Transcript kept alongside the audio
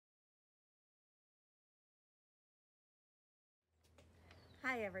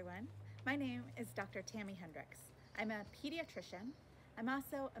Hi everyone, my name is Dr. Tammy Hendriksz. I'm a pediatrician. I'm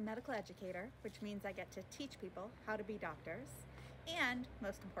also a medical educator, which means I get to teach people how to be doctors. And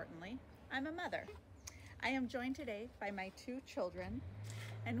most importantly, I'm a mother. I am joined today by my two children,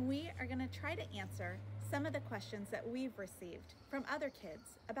 and we are going to try to answer some of the questions that we've received from other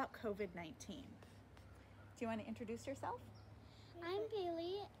kids about COVID-19. Do you want to introduce yourself? I'm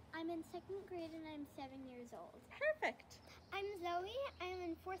Bailey. I'm in second grade and I'm 7 years old. Perfect. I'm Zoe. I'm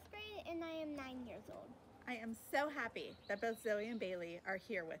in fourth grade and I am 9 years old. I am so happy that both Zoe and Bailey are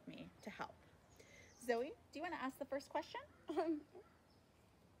here with me to help. Zoe, do you want to ask the first question?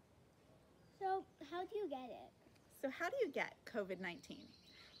 So, how do you get it? So how do you get COVID-19?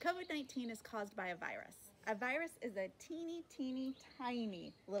 COVID-19 is caused by a virus. A virus is a teeny,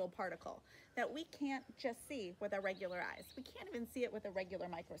 tiny little particle that we can't just see with our regular eyes. We can't even see it with a regular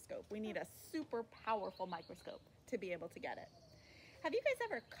microscope. We need a super powerful microscope to be able to get it. Have you guys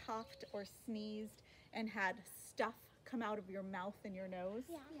ever coughed or sneezed and had stuff come out of your mouth and your nose?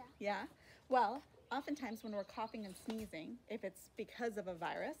 Yeah? Well, oftentimes when we're coughing and sneezing, if it's because of a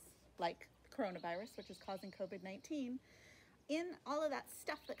virus, like coronavirus, which is causing COVID-19, in all of that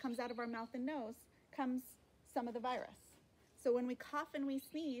stuff that comes out of our mouth and nose comes some of the virus. So when we cough and we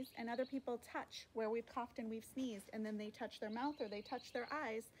sneeze and other people touch where we've coughed and we've sneezed and then they touch their mouth or they touch their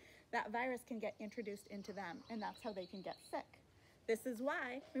eyes, that virus can get introduced into them and that's how they can get sick. This is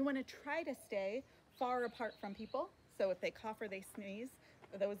why we want to try to stay far apart from people. So if they cough or they sneeze,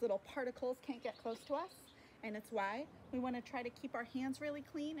 those little particles can't get close to us. And it's why we want to try to keep our hands really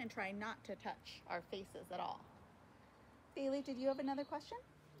clean and try not to touch our faces at all. Bailey, did you have another question?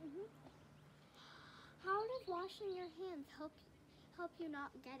 Mm-hmm. How does washing your hands help you not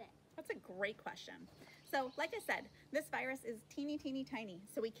get it? That's a great question. So like I said, this virus is teeny tiny,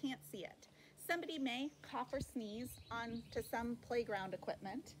 so we can't see it. Somebody may cough or sneeze onto some playground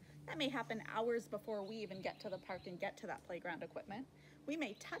equipment. That may happen hours before we even get to the park and get to that playground equipment. We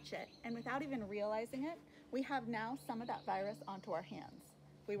may touch it, and without even realizing it, we have now some of that virus onto our hands.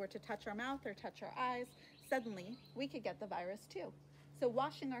 If we were to touch our mouth or touch our eyes, suddenly we could get the virus too. So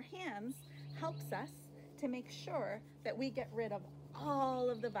washing our hands helps us to make sure that we get rid of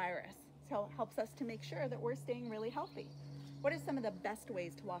all of the virus. So it helps us to make sure that we're staying really healthy. What are some of the best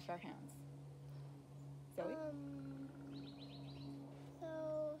ways to wash our hands? Zoe?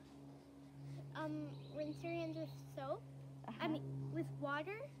 Rinse your hands with soap. With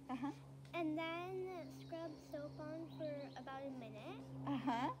water. And then scrub soap on for about a minute.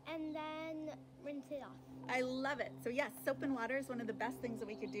 And then rinse it off. I love it. So yes, soap and water is one of the best things that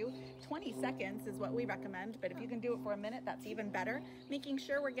we could do. 20 seconds is what we recommend, but if you can do it for a minute, that's even better. Making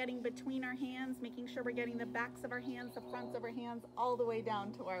sure we're getting between our hands, making sure we're getting the backs of our hands, the fronts of our hands, all the way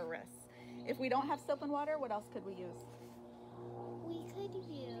down to our wrists. If we don't have soap and water, what else could we use? We could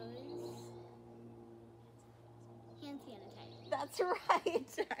use hand sanitizer. That's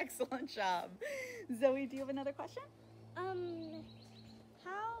right. Excellent job. Zoe, do you have another question?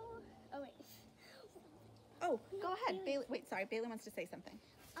 Oh, go ahead. Bailey, wait, sorry. Bailey wants to say something.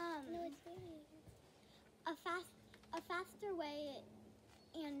 No, it's Bailey. A faster way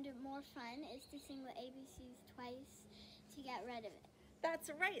and more fun is to sing the ABCs twice to get rid of it. That's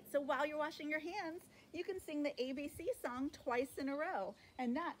right. So while you're washing your hands, you can sing the ABC song twice in a row.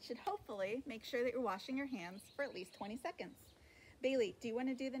 And that should hopefully make sure that you're washing your hands for at least 20 seconds. Bailey, do you want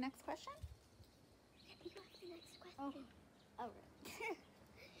to do the next question? Let me go to the next question. Oh right.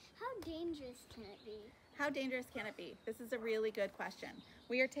 How dangerous can it be? How dangerous can it be? This is a really good question.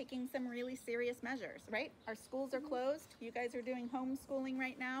 We are taking some really serious measures, right? Our schools are closed. You guys are doing homeschooling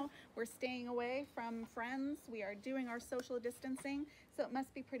right now. We're staying away from friends. We are doing our social distancing, so it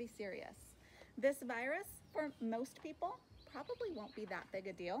must be pretty serious. This virus, for most people, probably won't be that big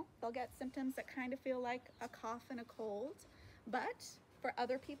a deal. They'll get symptoms that kind of feel like a cough and a cold, but for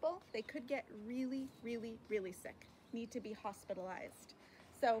other people, they could get really sick, need to be hospitalized.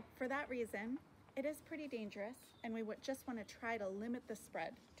 So for that reason, it is pretty dangerous, and we would just want to try to limit the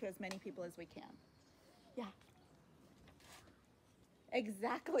spread to as many people as we can. Yeah.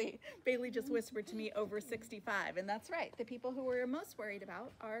 Exactly. Bailey just whispered to me over 65, and that's right. The people who we're most worried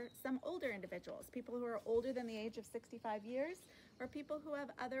about are some older individuals, people who are older than the age of 65 years, or people who have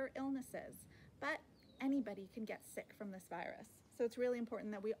other illnesses. But anybody can get sick from this virus. So it's really important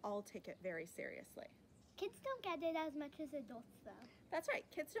that we all take it very seriously. Kids don't get it as much as adults, though. That's right.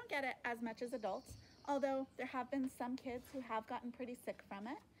 Kids don't get it as much as adults, although there have been some kids who have gotten pretty sick from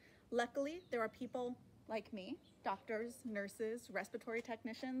it. Luckily, there are people like me, doctors, nurses, respiratory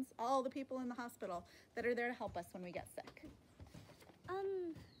technicians, all the people in the hospital that are there to help us when we get sick.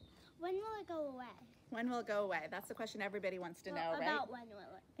 When will it go away? When will it go away? That's the question everybody wants to know, right? About when will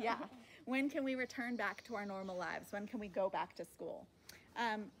it go Yeah. away? When can we return back to our normal lives? When can we go back to school?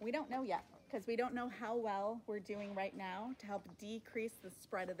 We don't know yet, because we don't know how well we're doing right now to help decrease the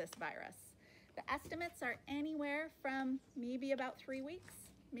spread of this virus. The estimates are anywhere from maybe about 3 weeks,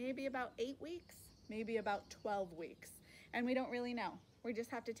 maybe about 8 weeks, maybe about 12 weeks. And we don't really know. We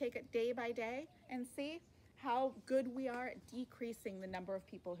just have to take it day by day and see how good we are at decreasing the number of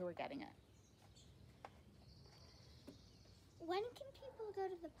people who are getting it. When can people go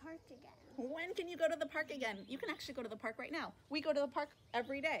to the park again? When can you go to the park again? You can actually go to the park right now. We go to the park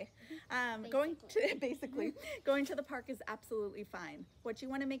every day. Going to the park is absolutely fine. What you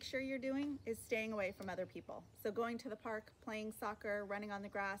want to make sure you're doing is staying away from other people. So going to the park, playing soccer, running on the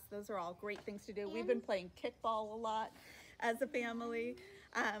grass, those are all great things to do. We've been playing kickball a lot as a family.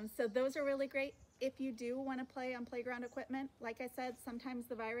 So those are really great. If you do want to play on playground equipment, like I said, sometimes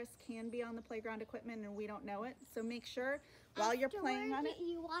the virus can be on the playground equipment and we don't know it. So make sure while you're playing on it,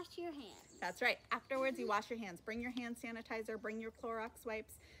 you wash your hands. That's right. Afterwards, you wash your hands. Bring your hand sanitizer, bring your Clorox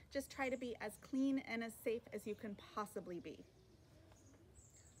wipes. Just try to be as clean and as safe as you can possibly be.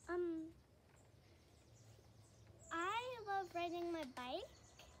 I love riding my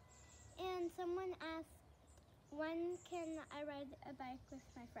bike, and someone asked, when can I ride a bike with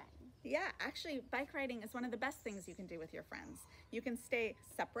my friends? Yeah, actually, bike riding is one of the best things you can do with your friends. You can stay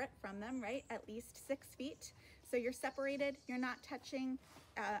separate from them, right? At least 6 feet. So you're separated, you're not touching.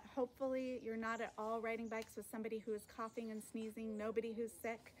 Hopefully, you're not at all riding bikes with somebody who is coughing and sneezing, nobody who's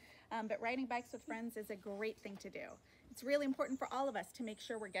sick. But riding bikes with friends is a great thing to do. It's really important for all of us to make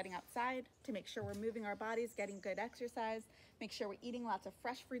sure we're getting outside, to make sure we're moving our bodies, getting good exercise, make sure we're eating lots of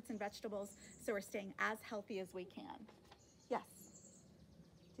fresh fruits and vegetables so we're staying as healthy as we can. Yes?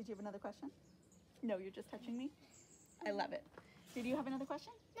 Did you have another question? No, you're just touching me? I love it. Did you have another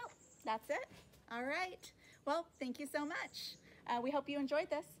question? No. That's it? All right. Well, thank you so much. We hope you enjoyed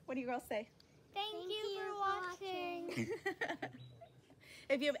this. What do you girls say? Thank you for watching.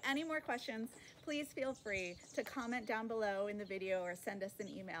 If you have any more questions, please feel free to comment down below in the video or send us an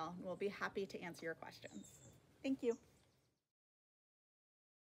email. We'll be happy to answer your questions. Thank you.